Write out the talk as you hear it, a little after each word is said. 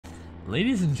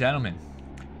Ladies and gentlemen,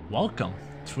 welcome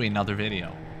to another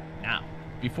video. Now,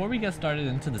 before we get started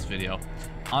into this video,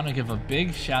 I want to give a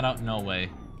big shout out. No way.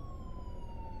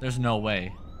 There's no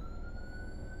way.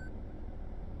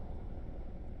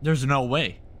 There's no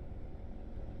way.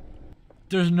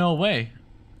 There's no way.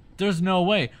 There's no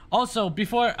way. Also,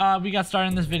 before we got started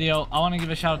in this video, I want to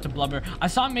give a shout out to Blubber. I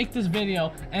saw him make this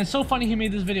video, and it's so funny he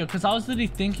made this video because I was literally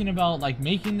thinking about like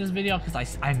making this video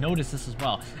because I noticed this as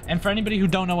well. And for anybody who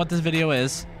don't know what this video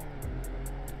is,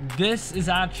 this is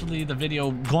actually the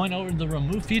video going over the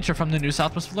remove feature from the new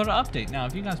Southwest Florida update. Now,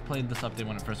 if you guys played this update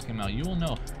when it first came out, you will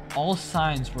know all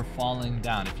signs were falling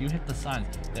down. If you hit the signs,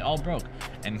 they all broke.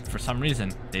 And for some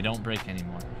reason, they don't break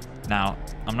anymore. Now,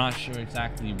 I'm not sure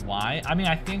exactly why. I mean,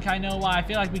 I think I know why. I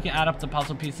feel like we can add up the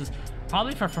puzzle pieces,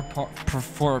 probably for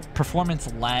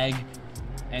performance lag.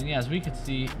 And yeah, as we could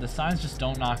see, the signs just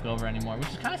don't knock over anymore, which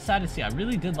is kind of sad to see. I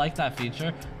really did like that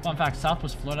feature. Fun fact,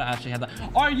 Southwest Florida actually had that.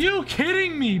 Are you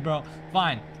kidding me, bro?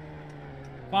 Fine.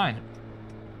 Fine.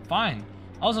 Fine.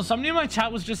 Also, somebody in my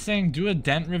chat was just saying, do a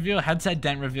dent reveal, headset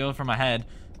dent reveal for my head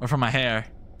or for my hair,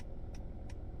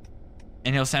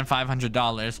 and he'll send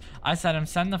 $500. I said him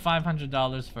send the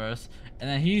 $500 first, and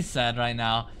then he said right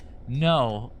now,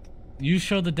 no, you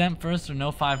show the dent first or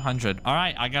no 500. All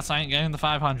right, I guess I ain't getting the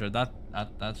 500. That's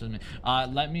just me.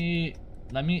 Let me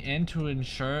in to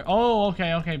ensure. Oh,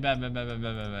 okay, bet.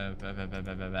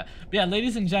 But yeah,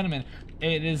 ladies and gentlemen,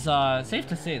 it is safe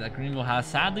to say that Greenville has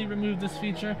sadly removed this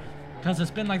feature because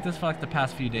it's been like this for like the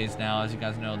past few days now. As you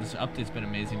guys know, this update's been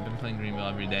amazing. Been playing Greenville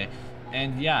every day.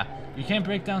 And yeah, you can't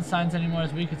break down signs anymore.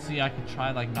 As we could see, I could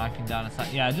try like knocking down a sign.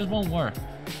 Yeah, it just won't work.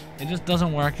 It just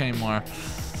doesn't work anymore.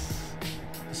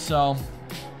 So,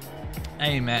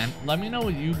 hey man, let me know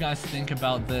what you guys think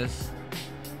about this.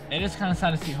 It is kind of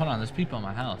sad to see. Hold on, there's people in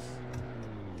my house.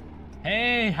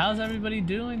 Hey, how's everybody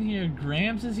doing here?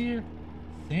 Grams is here.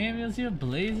 Samuel's here.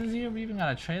 Blaze is here. We even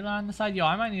got a trailer on the side. Yo,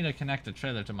 I might need to connect a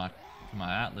trailer to my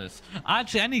Atlas.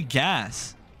 Actually, I need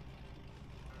gas.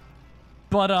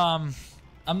 But I'm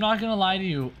not gonna lie to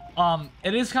you.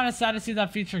 It is kind of sad to see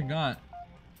that feature gone.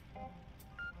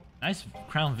 Nice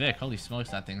Crown Vic. Holy smokes,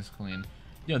 that thing's clean.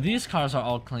 Yo, these cars are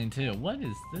all clean too. What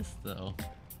is this though?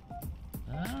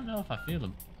 I don't know how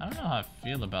I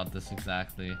feel about this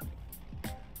exactly.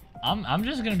 I'm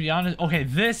just gonna be honest. Okay,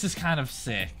 this is kind of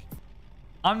sick.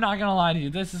 I'm not gonna lie to you.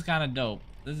 This is kind of dope.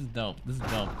 This is dope. This is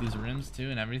dope. These rims too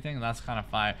and everything. That's kind of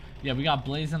fire. Yeah, we got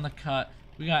Blaze in the cut.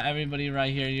 We got everybody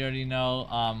right here. You already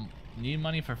know. Need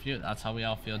money for fuel. That's how we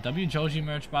all feel. JoJewyd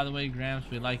merch, by the way, Grams.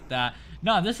 We like that.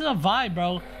 No, this is a vibe,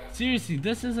 bro. Seriously,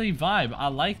 this is a vibe. I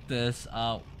like this.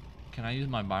 Can I use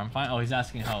my bar? I'm fine. Oh, he's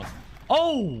asking how.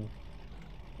 Oh,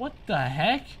 what the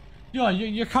heck? Yo,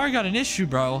 your car got an issue,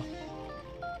 bro.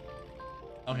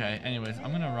 Okay. Anyways,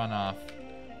 I'm gonna run off.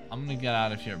 I'm gonna get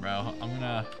out of here, bro.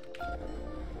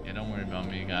 Yeah, don't worry about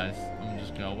me, guys. I'm gonna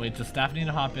just go. Wait, does staff need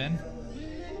to hop in?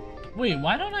 Wait,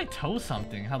 why don't I tow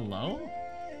something? Hello?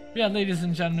 Yeah, ladies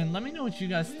and gentlemen, let me know what you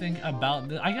guys think about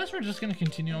this. I guess we're just going to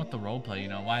continue on with the roleplay, you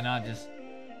know? Why not just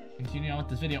continue on with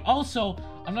this video? Also,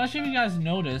 I'm not sure if you guys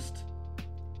noticed,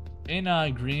 in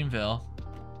Greenville,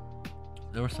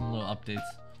 there were some little updates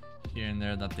here and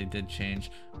there that they did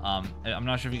change. I'm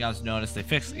not sure if you guys noticed, they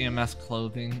fixed EMS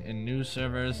clothing in new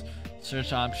servers.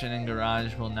 Search option in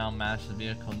garage will now match the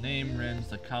vehicle name, rims,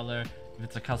 the color. If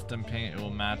it's a custom paint, it will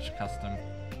match custom.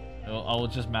 It will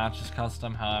just match as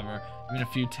custom. However, even a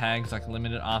few tags like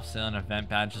limited off sale and event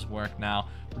badges work now,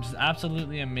 which is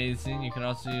absolutely amazing. You can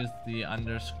also use the /_ key on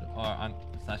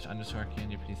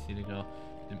your PC to go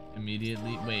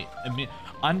immediately. Wait,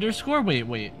 underscore?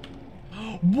 Wait.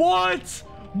 What?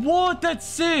 That's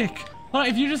sick. Hold on,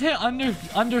 if you just hit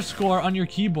underscore on your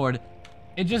keyboard,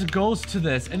 it just goes to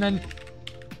this, and then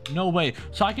no way.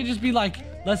 So I could just be like,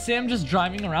 let's say I'm just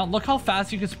driving around. Look how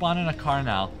fast you can spawn in a car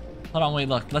now. Hold on, wait,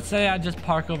 look. Let's say I just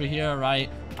park over here, right?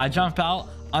 I jump out,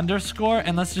 underscore,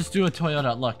 and let's just do a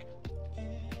Toyota.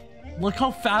 Look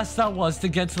how fast that was to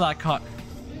get to that car.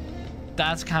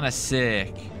 That's kind of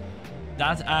sick.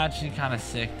 That's actually kind of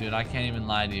sick, dude. I can't even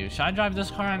lie to you. Should I drive this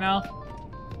car right now?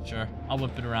 Sure, I'll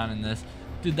whip it around in this.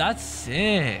 Dude, that's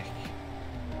sick.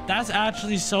 That's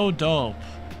actually so dope.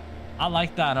 I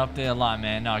like that update a lot,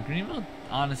 man. No, Greenville,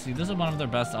 honestly, this is one of their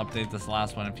best updates. This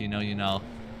last one, if you know, you know.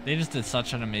 They just did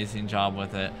such an amazing job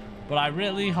with it. But I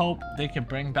really hope they can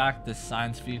bring back this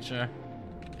signs feature.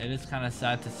 It is kind of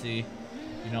sad to see,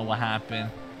 you know, what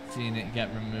happened, seeing it get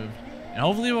removed. And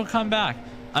hopefully it will come back.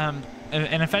 And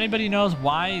if anybody knows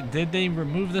why did they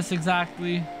remove this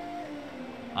exactly,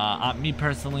 me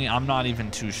personally, I'm not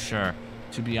even too sure.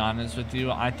 to be honest with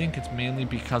you. I think it's mainly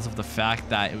because of the fact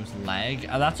that it was lag.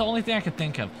 That's the only thing I could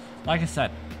think of. Like I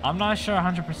said, I'm not sure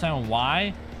 100%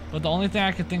 why, but the only thing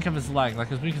I could think of is lag.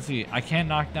 Like, as we can see, I can't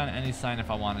knock down any sign if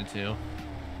I wanted to.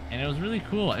 And it was really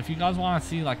cool. If you guys want to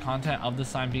see like content of the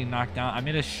sign being knocked down, I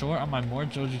made a short on my More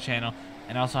JoJewyd channel,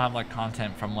 and I also have like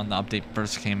content from when the update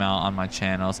first came out on my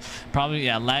channels. Probably,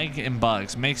 yeah, lag and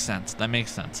bugs. Makes sense. That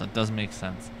makes sense. That does make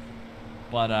sense.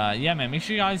 But yeah, man, make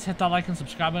sure you guys hit that like and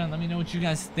subscribe button. Let me know what you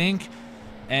guys think.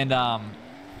 And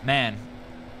man,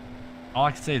 all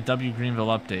I can say is W Greenville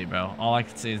update, bro. All I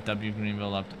can say is W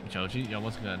Greenville update. JoJewyd, yo,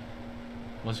 what's good?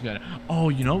 What's good? Oh,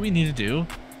 you know what we need to do?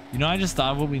 You know, I just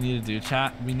thought what we need to do,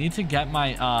 chat. We need to get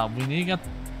my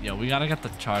we gotta get the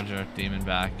charger demon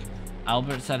back.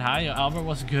 Albert said hi. Yo, Albert,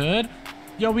 what's good?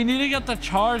 Yo, we need to get the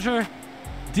charger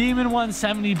demon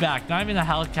 170 back. Not even the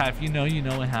Hellcat. If you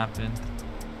know what happened.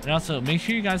 And also, make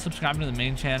sure you guys subscribe to the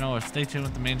main channel, or stay tuned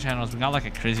with the main channels. We got like a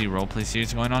crazy roleplay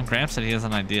series going on. Gramps said he has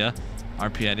an idea,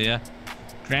 RP idea.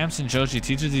 Gramps and JoJewyd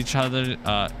teaches each other,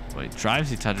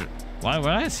 drives each other.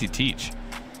 Why does he teach?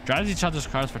 Drives each other's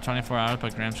cars for 24 hours,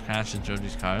 but Gramps crashes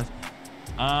JoJewyd's cars.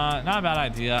 Not a bad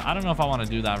idea. I don't know if I want to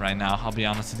do that right now. I'll be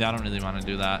honest with you, I don't really want to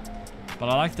do that. But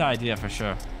I like the idea for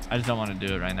sure. I just don't want to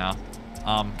do it right now.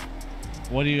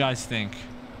 What do you guys think?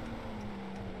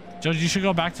 JoJewyd, you should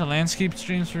go back to landscape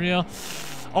streams for real.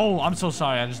 Oh, I'm so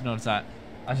sorry. I just noticed that.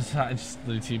 I just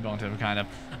literally T-boned him, kind of.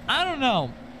 I don't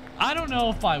know. I don't know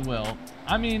if I will.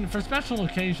 I mean, for special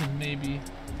occasions, maybe.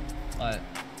 But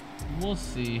we'll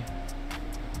see.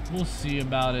 We'll see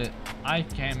about it. I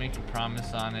can't make a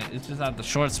promise on it. It's just that the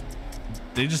shorts,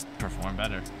 they just perform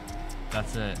better.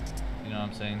 That's it. You know what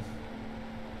I'm saying?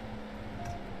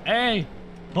 Hey,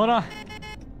 hold on.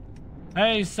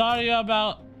 Hey, sorry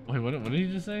about... Wait, what did he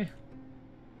just say?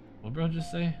 What bro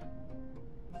just say?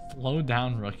 Slow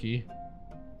down, rookie.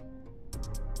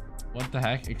 What the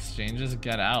heck? Exchanges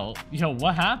get out. Yo,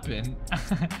 what happened?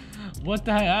 What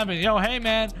the heck happened? Yo, hey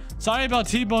man. Sorry about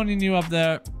T-boning you up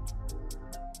there.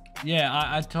 Yeah,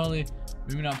 I totally...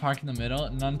 Maybe not park in the middle.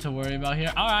 None to worry about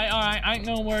here. Alright. I ain't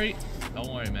no worry.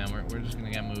 Don't worry, man. We're just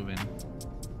gonna get moving.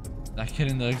 That kid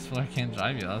in the Explorer can't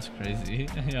drive you. That's crazy.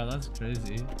 Yeah, that's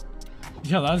crazy.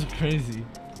 Yo, that's crazy.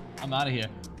 I'm out of here.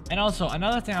 And also,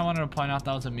 another thing I wanted to point out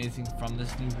that was amazing from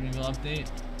this new Greenville update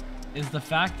is the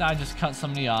fact that I just cut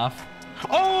somebody off.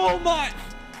 Oh my!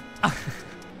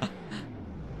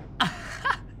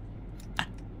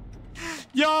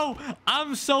 Yo,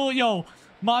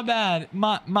 my bad.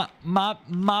 My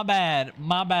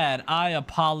bad. I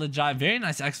apologize. Very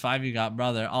nice X5 you got,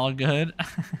 brother. All good.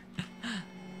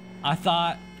 I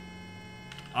thought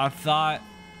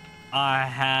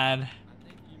I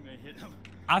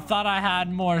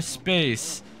had more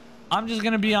space. I'm just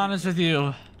gonna be honest with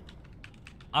you.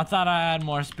 I thought I had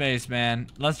more space, man.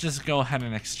 Let's just go ahead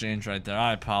and exchange right there.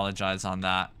 I apologize on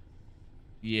that.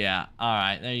 Yeah. All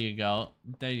right. There you go.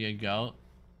 There you go.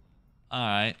 All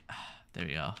right. There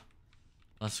you go.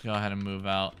 Let's go ahead and move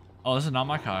out. Oh, this is not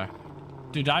my car.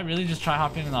 Dude, did I really just try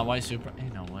hopping in that white Supra?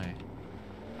 Ain't no way.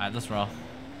 All right, let's roll.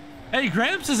 Hey,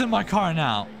 Gramps is in my car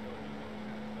now.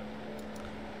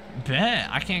 Bet.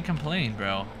 I can't complain,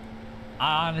 bro.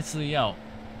 Honestly, yo.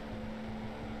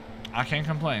 I can't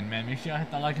complain, man. Make sure you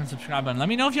hit that like and subscribe button. Let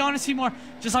me know if you want to see more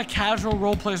just like casual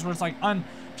role plays where it's like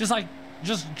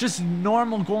just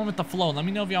normal going with the flow. Let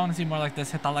me know if you want to see more like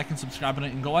this. Hit that like and subscribe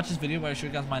button and go watch this video where I show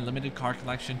you guys my limited car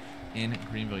collection in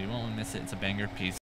Greenville. You won't miss it. It's a banger. Peace.